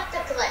worry about the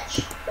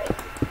glitch. Wait.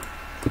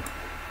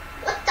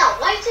 What the?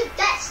 Why did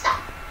that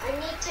stop? I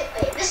need to.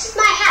 Wait, this is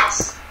my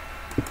house.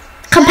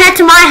 Compared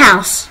to my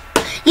house.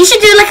 You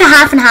should do like a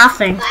half and half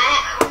thing.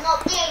 I'm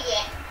not there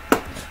yet.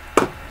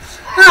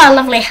 Oh, a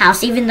lovely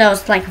house, even though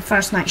it's like a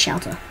first night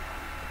shelter.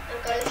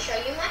 I'm going to show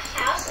you my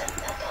house. I've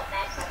got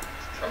bad luck.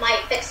 I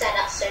might fix that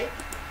up soon.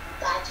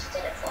 But I just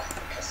did it for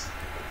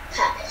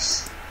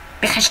purpose.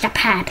 Because the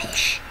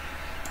purpose.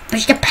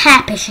 Because the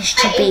purpose is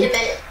to In a be.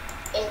 minute.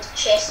 In the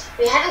chest.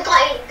 We haven't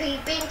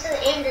we've been to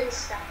the end and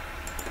stuff.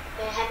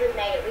 We haven't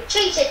made it. We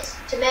cheated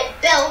to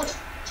build.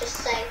 Just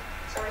saying.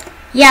 Sorry.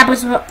 Yeah,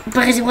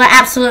 because we're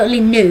absolutely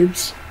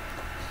noobs.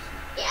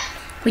 Yeah.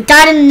 We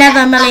died in the nether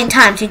a million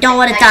times. We don't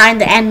want to die in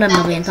the end a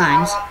million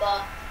times.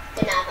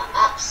 Then I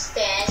have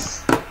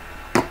upstairs.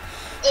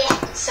 Yeah,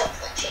 it's so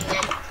glitchy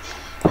now.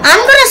 I'm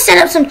gonna set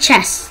up some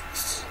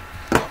chests.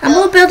 I'm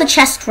gonna build a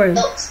chest room.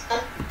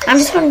 I'm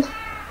just gonna.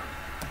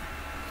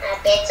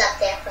 Beds up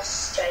there for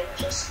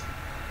strangers.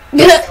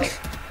 Yeah.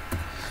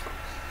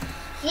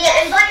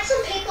 Yeah, invite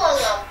some people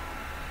along.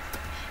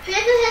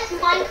 Whoever has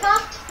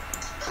Minecraft,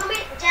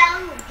 comment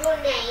down your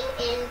name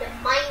in the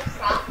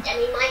Minecraft and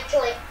we might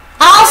join.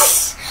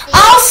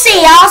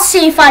 I'll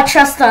see if I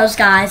trust those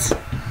guys.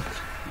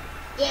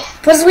 Yeah.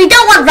 Because we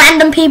don't want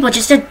random people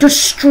just to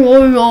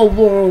destroy your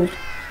world.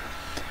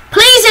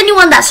 Please,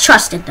 anyone that's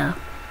trusted though.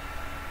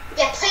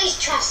 Yeah, please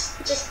trust.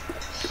 Just.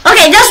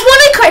 Okay, there's one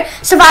in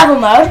survival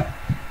mode.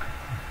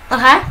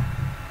 Okay.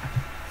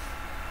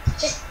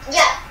 Just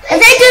yeah. If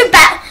they do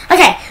bad,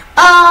 okay.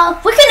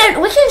 We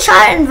can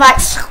try to invite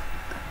some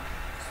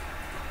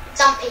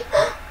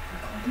people.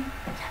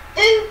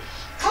 Who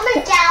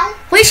comment down.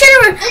 We should.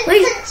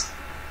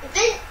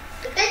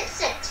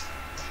 Vincent.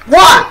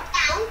 What? Comment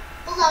down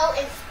below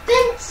in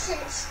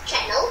Vincent's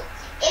channel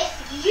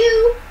if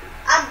you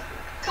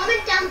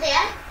comment down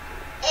there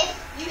if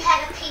you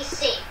have a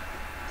PC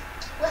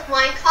with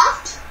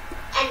Minecraft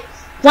and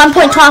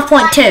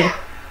 1.12.2.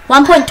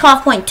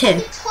 1.12.2.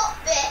 the top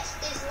bit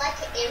is like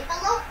an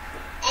envelope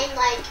and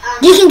like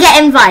You can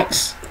get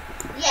invites.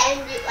 yeah, and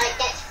like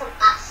that's from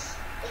us.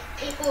 If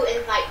people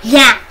invite you.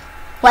 Yeah.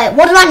 Wait,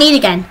 what do I need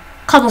again?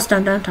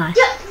 Cobblestone, don't I?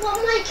 Yeah,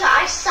 oh my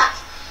god, I suck.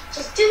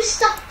 Just do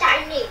stuff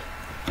that I need.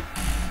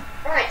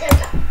 Alright, there we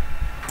go.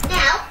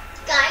 Now,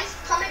 guys,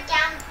 comment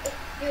down if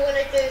you want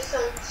to do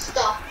some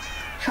stuff.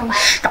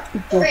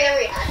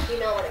 Prairie hut, you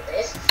know what it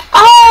is.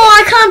 Oh,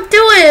 I can't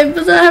do it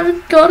because I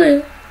haven't got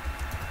it.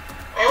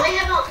 I only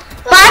have one.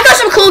 But I've got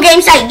some cool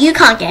games that you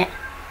can't get.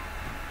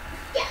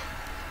 Yeah.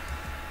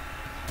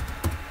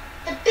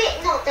 The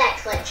bit not that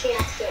glitchy, you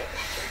have to get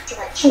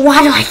glitchy.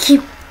 Why do I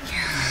keep...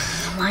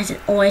 Why is it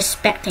always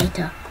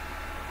spectator?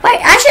 Wait,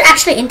 I should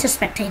actually enter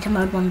spectator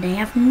mode one day. I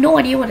have no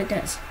idea what it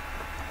does.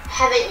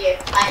 Haven't you?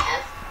 I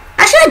have.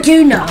 Actually, I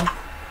do know.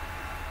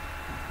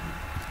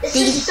 This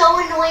is so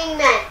annoying,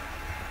 man.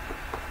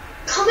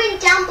 Comment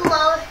down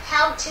below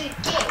how to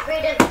get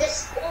rid of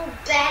this all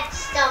bad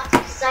stuff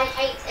because I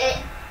hate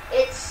it.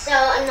 It's so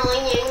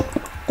annoying.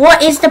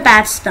 What is the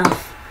bad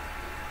stuff?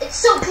 It's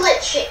so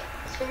glitchy.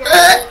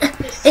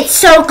 It's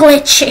so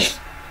glitchy.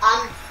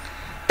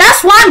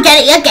 That's why I'm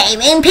getting a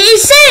gaming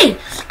PC.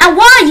 And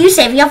why are you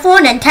saving up for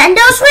a Nintendo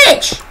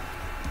Switch?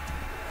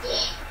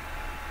 Yeah.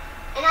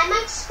 And I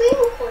might screen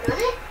record on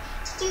it.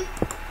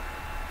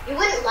 You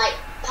wouldn't like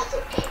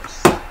puzzle games.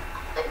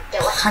 But do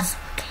it. Puzzle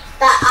game.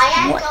 But I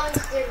am What? going to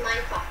do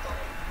Minecraft on it.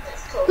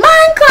 That's cool.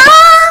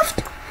 Minecraft!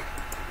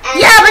 And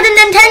Yeah, but the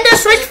Nintendo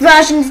Switch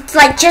version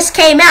like just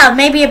came out.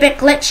 Maybe a bit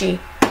glitchy.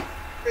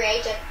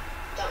 Creative.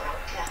 Don't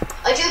really care.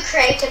 I do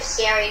creative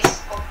series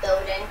of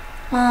building.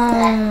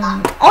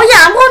 Oh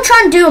yeah, I'm gonna try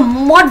and do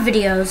mod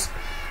videos.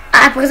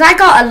 Because I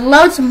got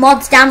loads of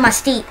mods down my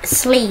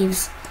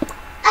sleeves.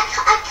 I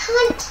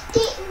can't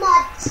get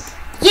mods.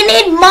 You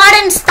need mod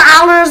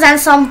installers and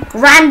some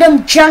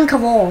random junk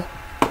of all.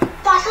 But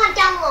I can't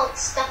download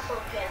stuff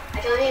on here. I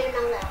don't even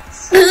know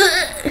else.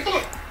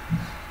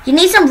 You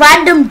need some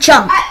random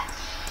junk. What?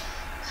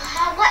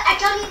 I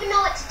don't even know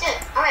what to do.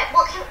 Alright,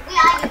 where are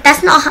you?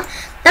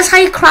 That's how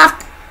you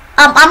craft.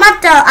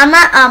 I'm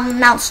at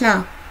Mount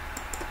Snow.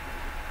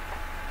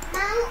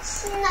 Mount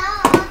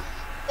Snow.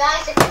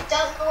 Guys, if you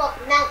don't know what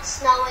Mount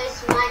Snow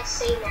is, you might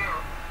see now.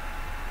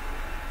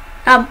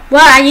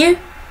 Where are you?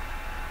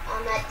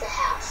 I'm at the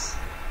house.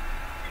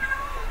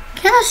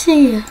 Can I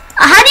see you?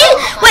 How do you?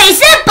 Wait, is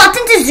there a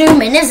button to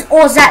zoom in?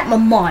 Or is that a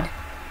mod?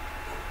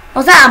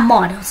 Was that a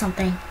mod or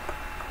something?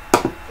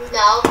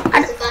 No,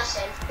 it's a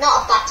button.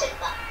 Not a button,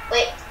 but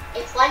wait,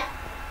 F1?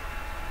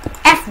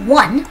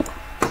 F1?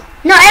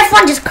 No,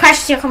 F1 just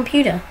crashed your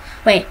computer.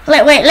 Wait,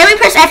 let me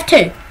press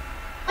F2.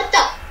 What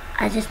the?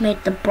 I just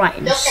made the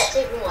brightness. No, that's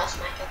even worse,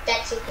 Michael.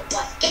 That's even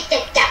worse. Get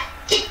that down.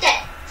 Get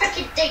that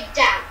freaking thing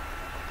down.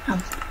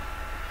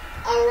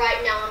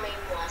 Alright, now I'm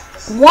even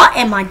worse. What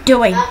am I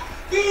doing?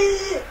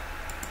 Alright.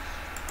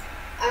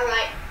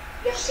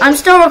 I'm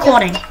still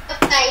recording. Your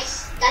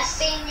face. That's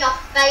seeing your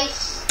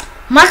face.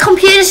 My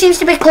computer seems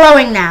to be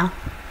glowing now.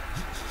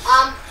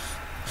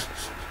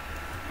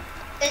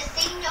 They're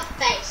seeing your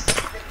face,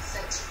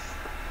 Vincent.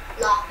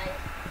 Laughing.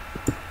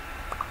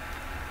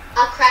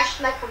 I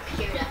crashed my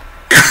computer.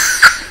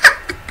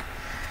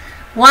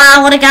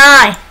 Wow, what a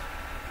guy.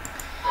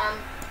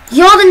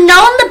 You're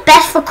known the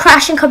best for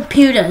crashing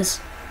computers.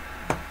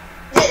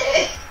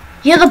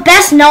 You're the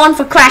best known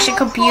for crashing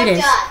computers.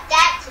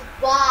 That's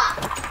why.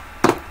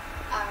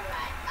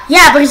 Alright.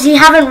 Yeah, because you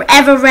haven't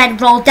ever read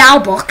Roald Dahl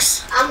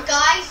books.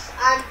 Guys,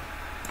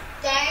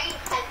 they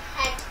have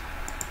had.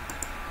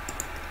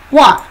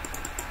 What?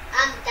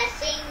 They're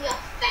seeing your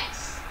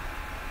face.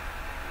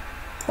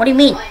 What do you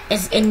mean?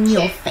 Is in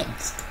your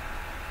face?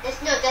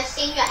 No, they're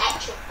seeing your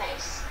actual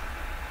face.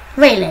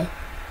 Really?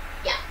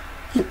 Yeah.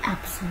 You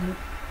absolute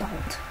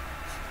dolt.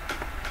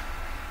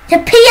 To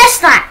PS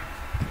that.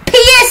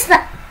 PS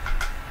that.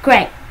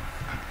 Great.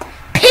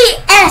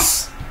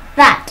 PS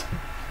that.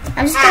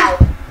 I'm just How?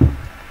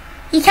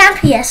 You can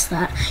PS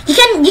that. You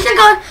can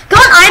go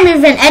on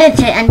iMovie and edit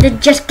it and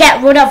then just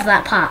get rid of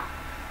that part.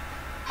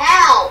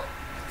 How?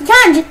 You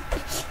can.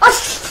 I'll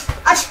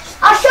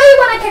show you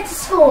when I get to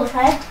school,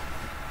 okay?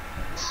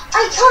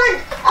 I can't.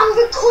 I'm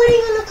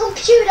recording on the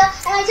computer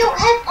and I don't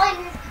have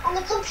iMovie on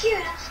the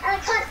computer and I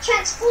can't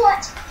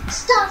transport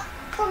stuff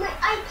from my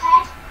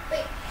iPad.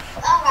 Wait,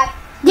 alright.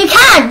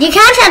 You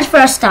can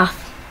transfer stuff,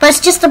 but it's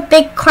just a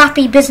big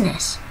crappy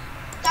business.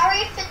 Sorry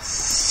if it's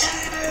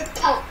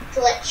super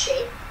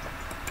glitchy.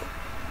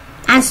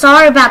 And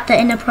sorry about the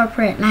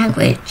inappropriate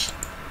language.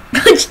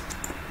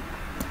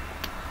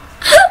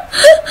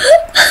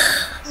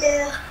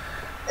 Yeah,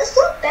 it's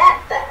not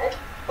that bad,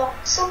 but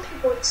some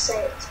people would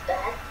say it's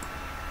bad.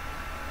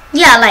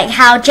 Yeah, like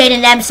how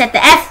Jaden M said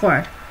the F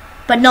word,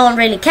 but no one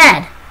really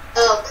cared.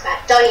 Oh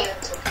crap, don't even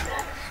talk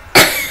about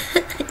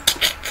it.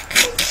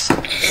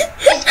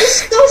 It's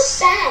just so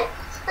sad.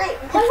 Like,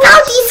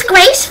 How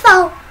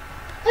disgraceful!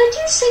 Why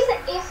did you say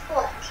the F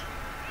word?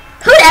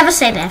 Who'd ever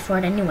say the F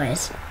word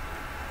anyways?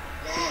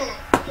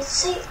 You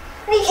see,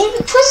 they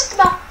even twisted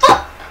my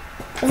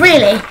foot.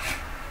 Really?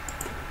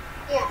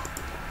 Yeah,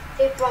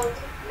 they broke it.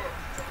 No.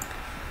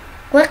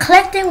 We're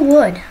collecting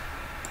wood.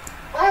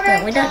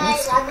 Alright we don't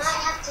guys, need I might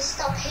have to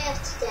stop here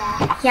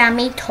today. Yeah,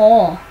 me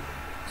too.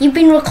 You've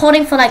been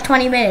recording for like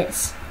 20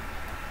 minutes.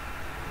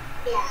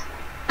 Yeah.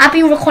 I've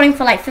been recording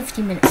for like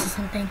 50 minutes or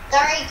something.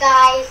 Sorry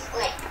guys,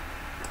 wait.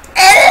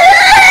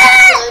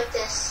 Upload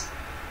this.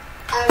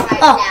 Alright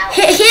Oh, now.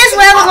 here's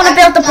where we're gonna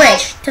build the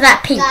bridge to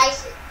that peak.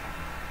 Guys,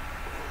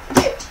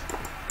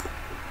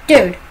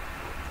 Dude.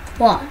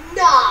 What?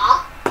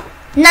 nah.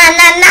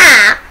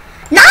 Nah.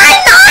 Let me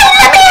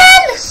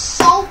in! It's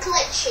so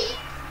glitchy.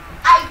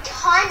 I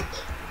can't.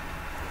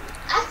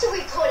 I have to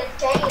record a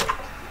game.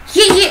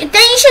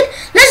 Then you should.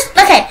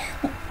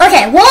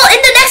 Okay. Well,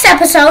 in the next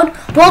episode,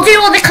 we'll do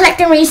all the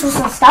collecting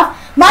resources and stuff.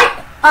 Do you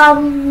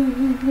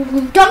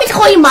want me to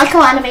call you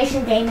Michael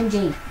Animation Gaming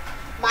G?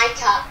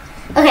 Micah.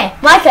 Okay,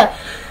 Micah.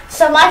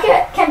 So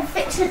Micah can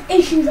fix his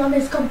issues on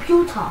his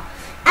computer.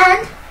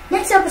 And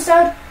next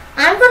episode,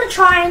 I'm gonna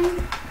try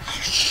and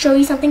show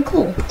you something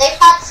cool. They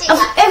can't see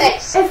my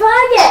face. If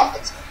I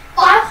get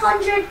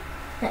 500,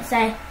 let's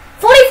say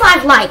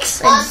 45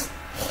 likes.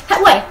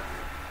 Wait.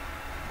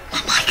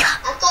 Micah.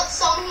 I've got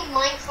so many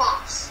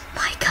Minecrafts.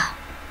 Micah.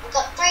 I've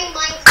got 3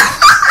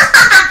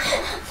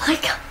 Minecrafts.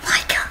 Micah.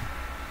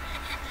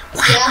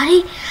 Why, Yeah.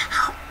 buddy?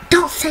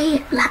 Don't say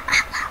it out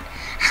loud.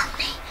 How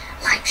many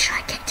likes should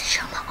I get to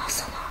show my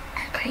Ocelot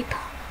and Creeper?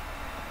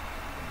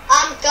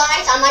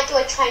 Guys, I might do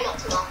a try not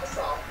to laugh as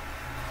well.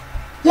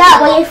 Yeah,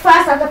 well, you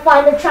first have to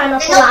find the try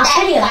not to They're not laugh that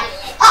video.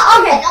 funny. Oh,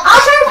 okay. They're not I'll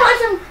that try to find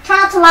some try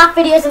not to laugh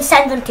videos and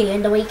send them to you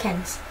in the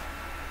weekends.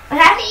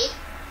 Okay? Me?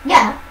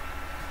 Yeah.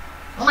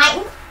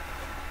 Mine.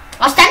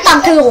 I'll send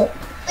them to you.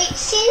 Wait,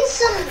 send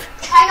some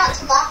try not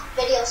to laugh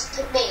videos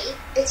to me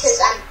because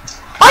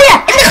Oh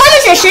yeah, in the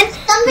comment section.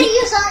 some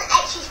videos aren't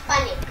actually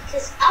funny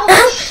because oh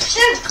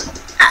shoot.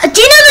 Do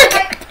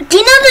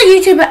you know the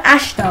YouTuber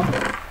Ash though?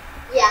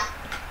 Yeah.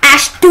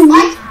 Ash dude.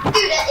 My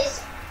computer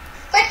is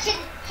freaking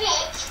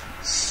hit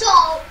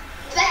so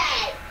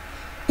bad.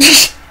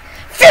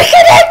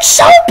 Freaking it's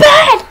so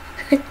bad.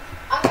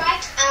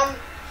 Alright,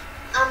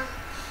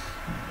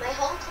 my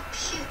whole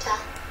computer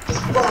is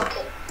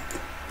broken.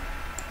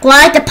 Well,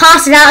 I had to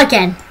pass it out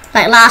again,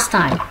 like last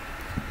time.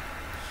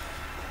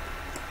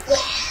 Yeah.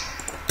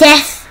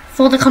 Death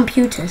for the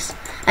computers.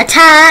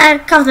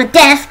 Attack of the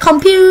deaf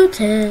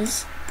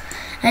computers.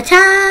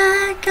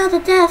 Attack of the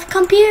deaf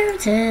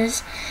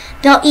computers.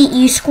 They'll eat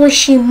you,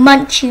 squish you,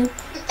 munch you.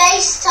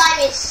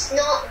 FaceTime is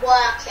not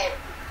working.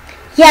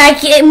 Yeah,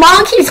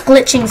 mine keeps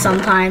glitching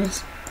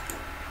sometimes.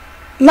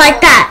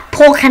 Like that,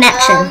 poor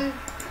connection.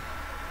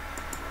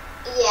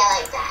 Yeah,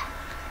 like that.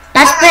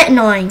 That's a bit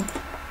annoying.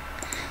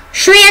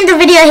 Should we end the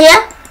video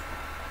here?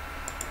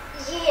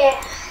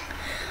 Yeah.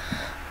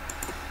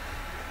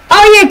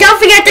 Oh yeah, don't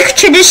forget the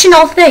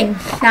traditional thing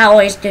that I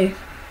always do.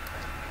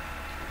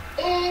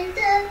 End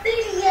the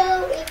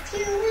video if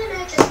you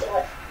wanna just do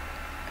it.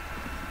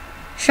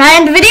 Should I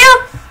end the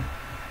video?